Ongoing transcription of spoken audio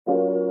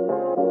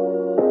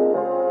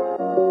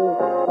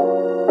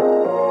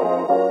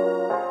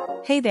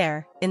Hey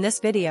there, in this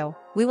video,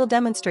 we will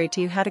demonstrate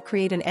to you how to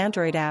create an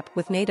Android app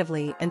with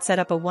natively and set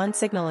up a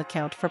OneSignal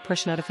account for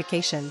push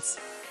notifications.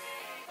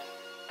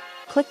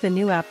 Click the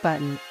New App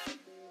button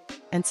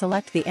and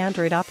select the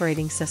Android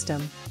operating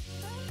system.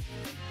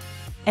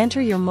 Enter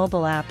your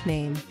mobile app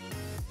name.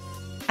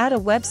 Add a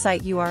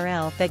website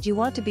URL that you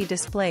want to be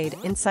displayed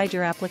inside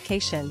your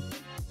application.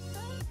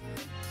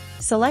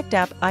 Select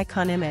app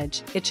icon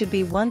image. It should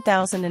be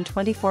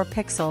 1024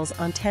 pixels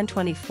on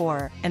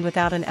 1024 and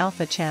without an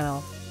alpha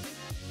channel.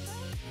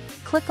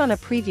 Click on a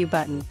preview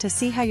button to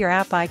see how your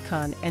app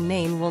icon and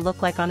name will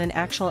look like on an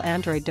actual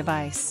Android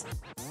device.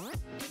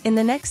 In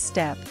the next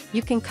step,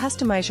 you can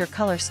customize your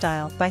color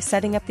style by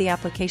setting up the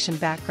application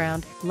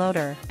background,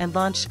 loader, and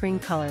launch screen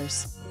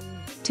colors.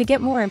 To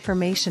get more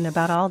information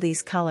about all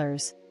these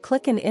colors,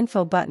 click an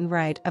info button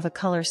right of a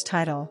color's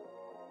title.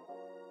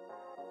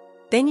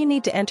 Then you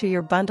need to enter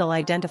your bundle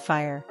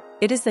identifier.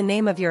 It is the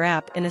name of your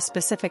app in a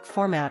specific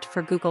format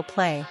for Google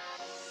Play.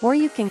 Or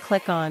you can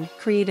click on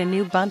Create a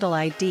new bundle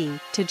ID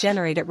to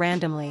generate it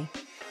randomly.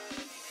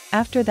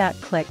 After that,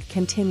 click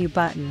Continue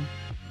button.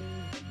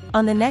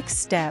 On the next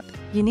step,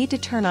 you need to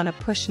turn on a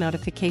push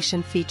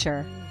notification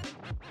feature.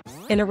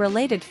 In a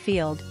related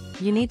field,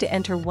 you need to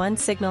enter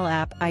OneSignal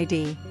app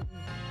ID.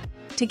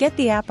 To get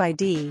the app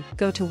ID,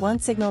 go to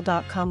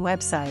onesignal.com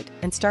website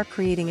and start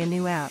creating a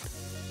new app.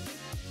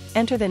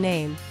 Enter the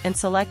name and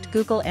select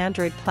Google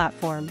Android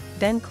platform,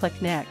 then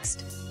click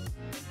Next.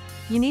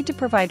 You need to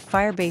provide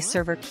Firebase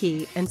server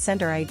key and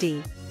sender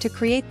ID. To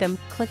create them,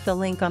 click the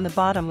link on the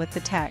bottom with the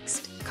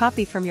text,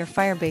 copy from your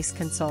Firebase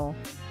console.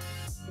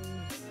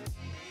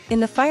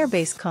 In the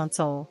Firebase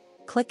console,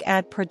 click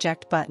Add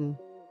Project button.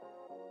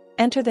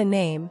 Enter the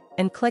name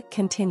and click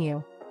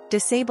Continue.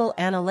 Disable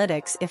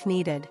analytics if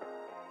needed.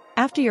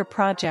 After your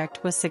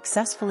project was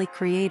successfully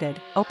created,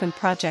 open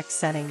Project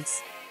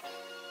Settings.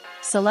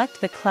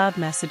 Select the Cloud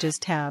Messages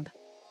tab.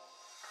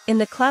 In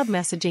the Cloud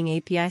Messaging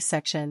API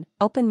section,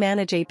 open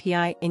Manage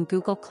API in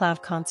Google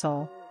Cloud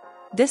Console.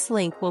 This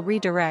link will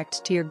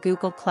redirect to your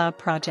Google Cloud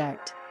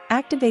project.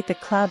 Activate the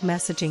Cloud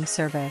Messaging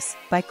service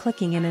by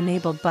clicking an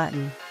Enabled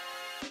button.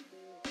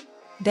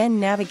 Then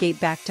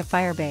navigate back to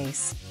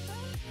Firebase.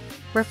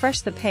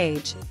 Refresh the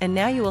page, and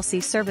now you will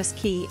see Service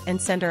Key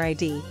and Sender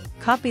ID.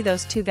 Copy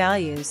those two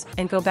values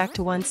and go back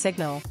to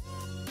OneSignal.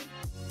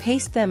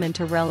 Paste them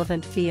into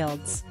relevant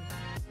fields.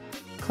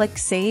 Click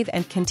Save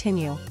and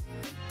Continue.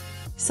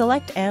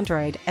 Select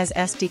Android as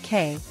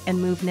SDK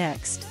and move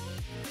Next.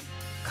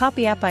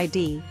 Copy app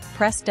ID,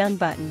 press Done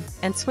button,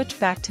 and switch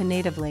back to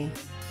natively.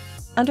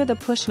 Under the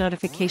push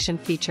notification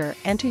feature,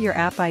 enter your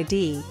app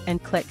ID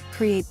and click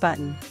Create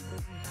button.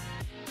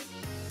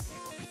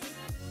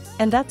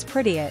 And that's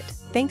pretty it.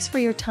 Thanks for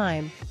your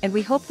time, and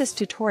we hope this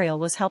tutorial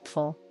was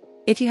helpful.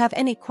 If you have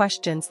any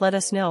questions, let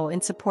us know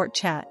in support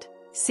chat.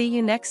 See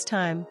you next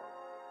time.